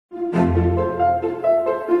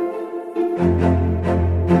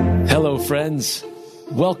friends.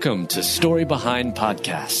 Welcome to Story Behind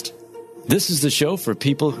Podcast. This is the show for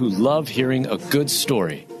people who love hearing a good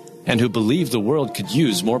story and who believe the world could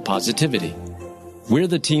use more positivity. We're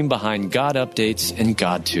the team behind God Updates and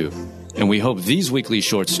God Too, and we hope these weekly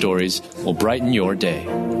short stories will brighten your day.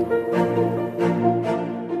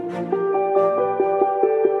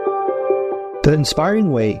 The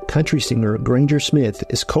inspiring way country singer Granger Smith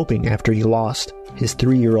is coping after he lost his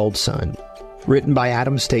 3-year-old son. Written by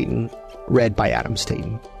Adam Staten, read by Adam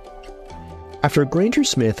Staten. After Granger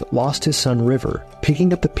Smith lost his son River,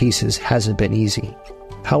 picking up the pieces hasn't been easy.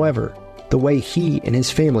 However, the way he and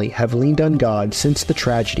his family have leaned on God since the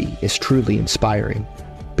tragedy is truly inspiring.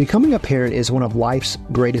 Becoming a parent is one of life's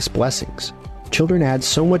greatest blessings. Children add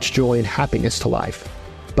so much joy and happiness to life.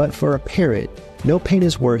 But for a parent, no pain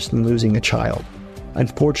is worse than losing a child.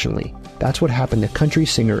 Unfortunately, that's what happened to country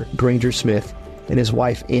singer Granger Smith and his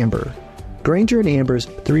wife Amber. Granger and Amber's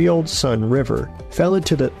 3-year-old son River fell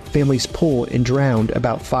into the family's pool and drowned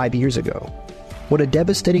about 5 years ago. What a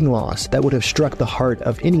devastating loss that would have struck the heart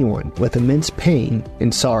of anyone with immense pain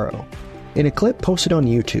and sorrow. In a clip posted on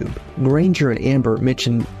YouTube, Granger and Amber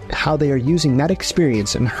mention how they are using that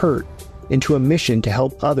experience and hurt into a mission to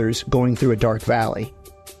help others going through a dark valley.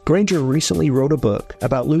 Granger recently wrote a book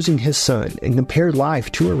about losing his son and compared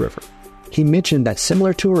life to a river. He mentioned that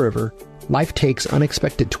similar to a river, life takes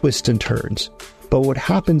unexpected twists and turns. But what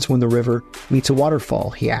happens when the river meets a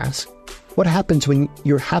waterfall, he asked. What happens when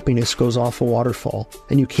your happiness goes off a waterfall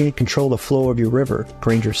and you can't control the flow of your river,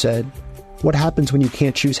 Granger said. What happens when you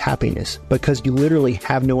can't choose happiness because you literally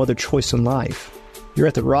have no other choice in life? You're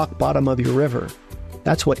at the rock bottom of your river.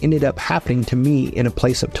 That's what ended up happening to me in a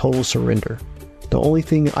place of total surrender. The only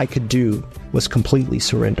thing I could do was completely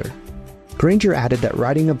surrender. Granger added that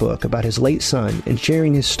writing a book about his late son and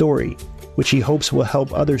sharing his story, which he hopes will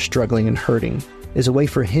help others struggling and hurting, is a way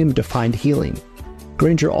for him to find healing.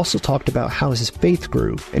 Granger also talked about how his faith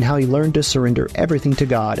grew and how he learned to surrender everything to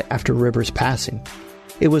God after River's passing.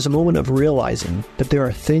 It was a moment of realizing that there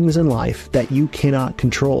are things in life that you cannot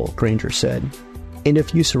control, Granger said. And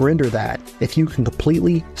if you surrender that, if you can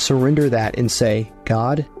completely surrender that and say,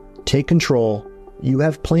 God, take control, you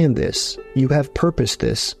have planned this, you have purposed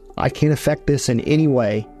this, I can't affect this in any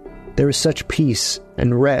way, there is such peace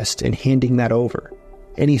and rest in handing that over.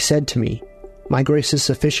 And he said to me, my grace is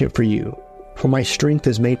sufficient for you, for my strength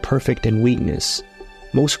is made perfect in weakness.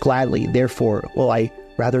 Most gladly, therefore, will I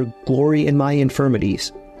rather glory in my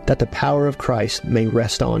infirmities, that the power of Christ may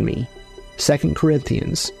rest on me. 2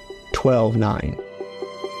 Corinthians 12:9.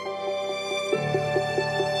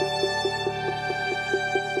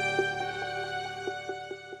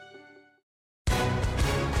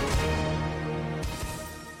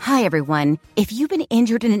 Hi, everyone. If you've been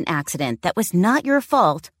injured in an accident that was not your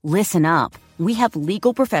fault, listen up. We have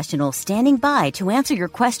legal professionals standing by to answer your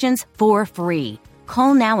questions for free.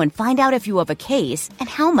 Call now and find out if you have a case and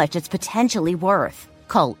how much it's potentially worth.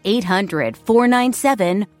 Call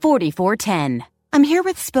 800-497-4410. I'm here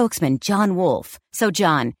with spokesman John Wolf. So,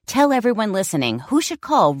 John, tell everyone listening who should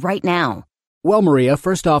call right now. Well, Maria,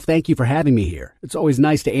 first off, thank you for having me here. It's always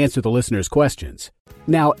nice to answer the listeners' questions.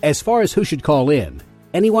 Now, as far as who should call in,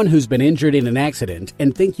 anyone who's been injured in an accident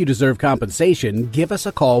and think you deserve compensation, give us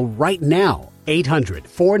a call right now.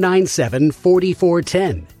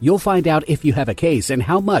 800-497-4410. You'll find out if you have a case and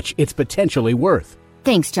how much it's potentially worth.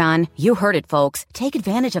 Thanks, John. You heard it, folks. Take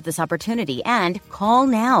advantage of this opportunity and call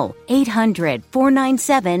now.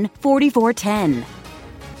 800-497-4410.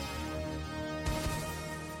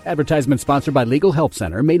 Advertisement sponsored by Legal Help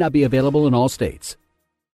Center. May not be available in all states.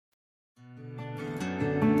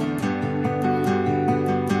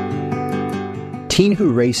 Teen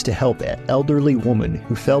who raced to help an elderly woman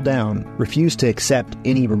who fell down refused to accept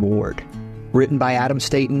any reward. Written by Adam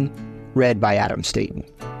Staten, read by Adam Staten.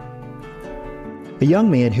 A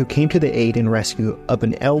young man who came to the aid and rescue of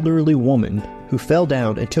an elderly woman who fell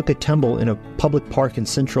down and took a tumble in a public park in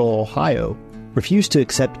central Ohio refused to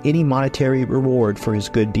accept any monetary reward for his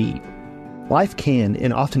good deed. Life can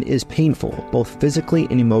and often is painful, both physically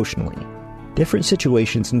and emotionally. Different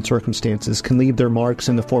situations and circumstances can leave their marks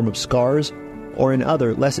in the form of scars or in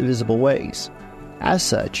other, less visible ways. As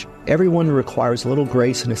such, everyone requires a little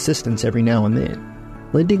grace and assistance every now and then.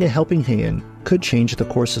 Lending a helping hand could change the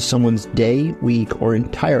course of someone's day, week, or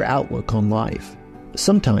entire outlook on life.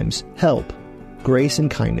 Sometimes, help, grace, and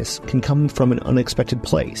kindness can come from an unexpected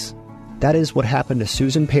place. That is what happened to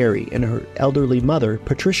Susan Perry and her elderly mother,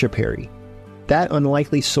 Patricia Perry. That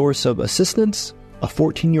unlikely source of assistance? A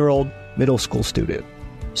 14-year-old middle school student.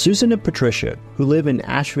 Susan and Patricia, who live in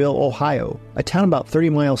Asheville, Ohio, a town about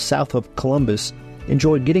 30 miles south of Columbus,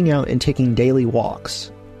 enjoyed getting out and taking daily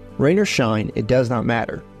walks. Rain or shine, it does not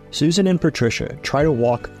matter. Susan and Patricia try to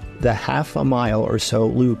walk the half a mile or so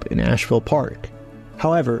loop in Asheville Park.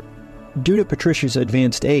 However, due to Patricia's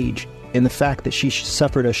advanced age and the fact that she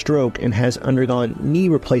suffered a stroke and has undergone knee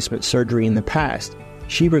replacement surgery in the past,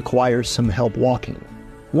 she requires some help walking.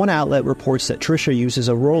 One outlet reports that Tricia uses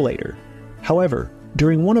a rollator. However,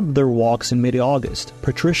 during one of their walks in mid-August,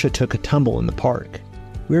 Patricia took a tumble in the park.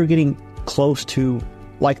 We were getting close to,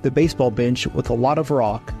 like the baseball bench with a lot of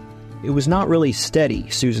rock. It was not really steady,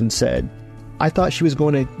 Susan said. I thought she was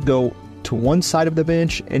going to go to one side of the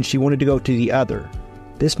bench and she wanted to go to the other.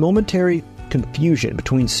 This momentary confusion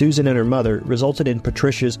between Susan and her mother resulted in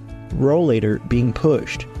Patricia's rollator being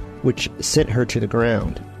pushed, which sent her to the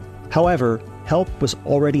ground. However, help was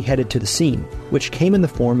already headed to the scene, which came in the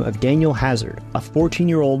form of Daniel Hazard, a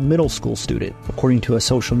 14-year-old middle school student, according to a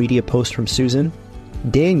social media post from Susan.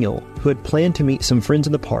 Daniel, who had planned to meet some friends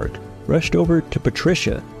in the park, rushed over to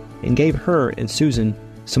Patricia and gave her and Susan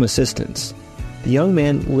some assistance. The young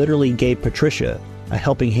man literally gave Patricia a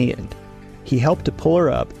helping hand. He helped to pull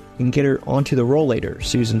her up and get her onto the rollator,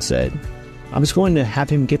 Susan said. I was going to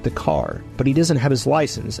have him get the car, but he doesn't have his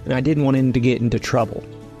license, and I didn't want him to get into trouble.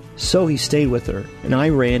 So he stayed with her, and I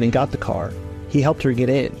ran and got the car. He helped her get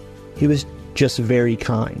in. He was just very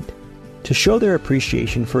kind. To show their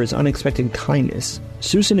appreciation for his unexpected kindness,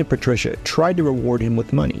 Susan and Patricia tried to reward him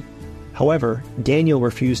with money. However, Daniel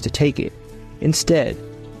refused to take it. Instead,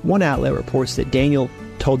 one outlet reports that Daniel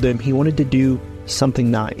told them he wanted to do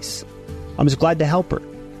something nice. I was glad to help her.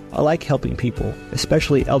 I like helping people,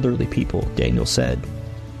 especially elderly people, Daniel said.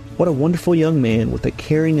 What a wonderful young man with a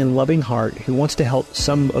caring and loving heart who wants to help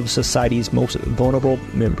some of society's most vulnerable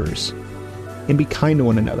members. And be kind to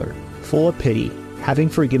one another, full of pity, having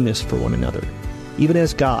forgiveness for one another, even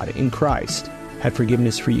as God in Christ had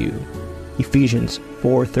forgiveness for you. Ephesians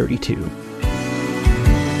 4:32.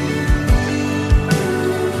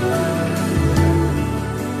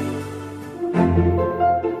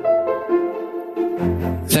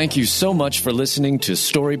 Thank you so much for listening to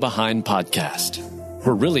Story Behind Podcast.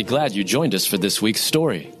 We're really glad you joined us for this week's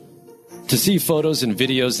story. To see photos and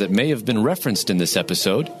videos that may have been referenced in this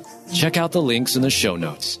episode, check out the links in the show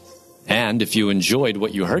notes. And if you enjoyed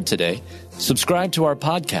what you heard today, subscribe to our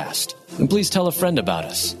podcast, and please tell a friend about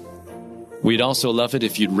us. We'd also love it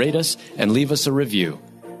if you'd rate us and leave us a review.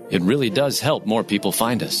 It really does help more people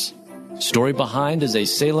find us. Story Behind is a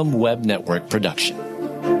Salem Web Network production.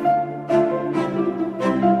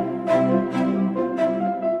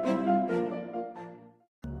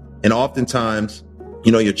 And oftentimes,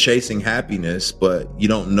 you're chasing happiness, but you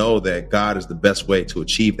don't know that God is the best way to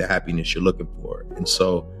achieve the happiness you're looking for. And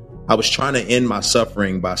so I was trying to end my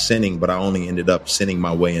suffering by sinning, but I only ended up sinning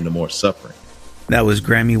my way into more suffering. That was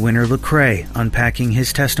Grammy winner Lecrae unpacking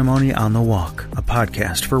his testimony on The Walk, a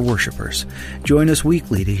podcast for worshipers. Join us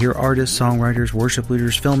weekly to hear artists, songwriters, worship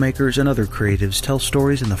leaders, filmmakers, and other creatives tell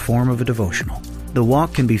stories in the form of a devotional. The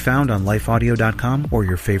Walk can be found on lifeaudio.com or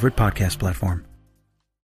your favorite podcast platform.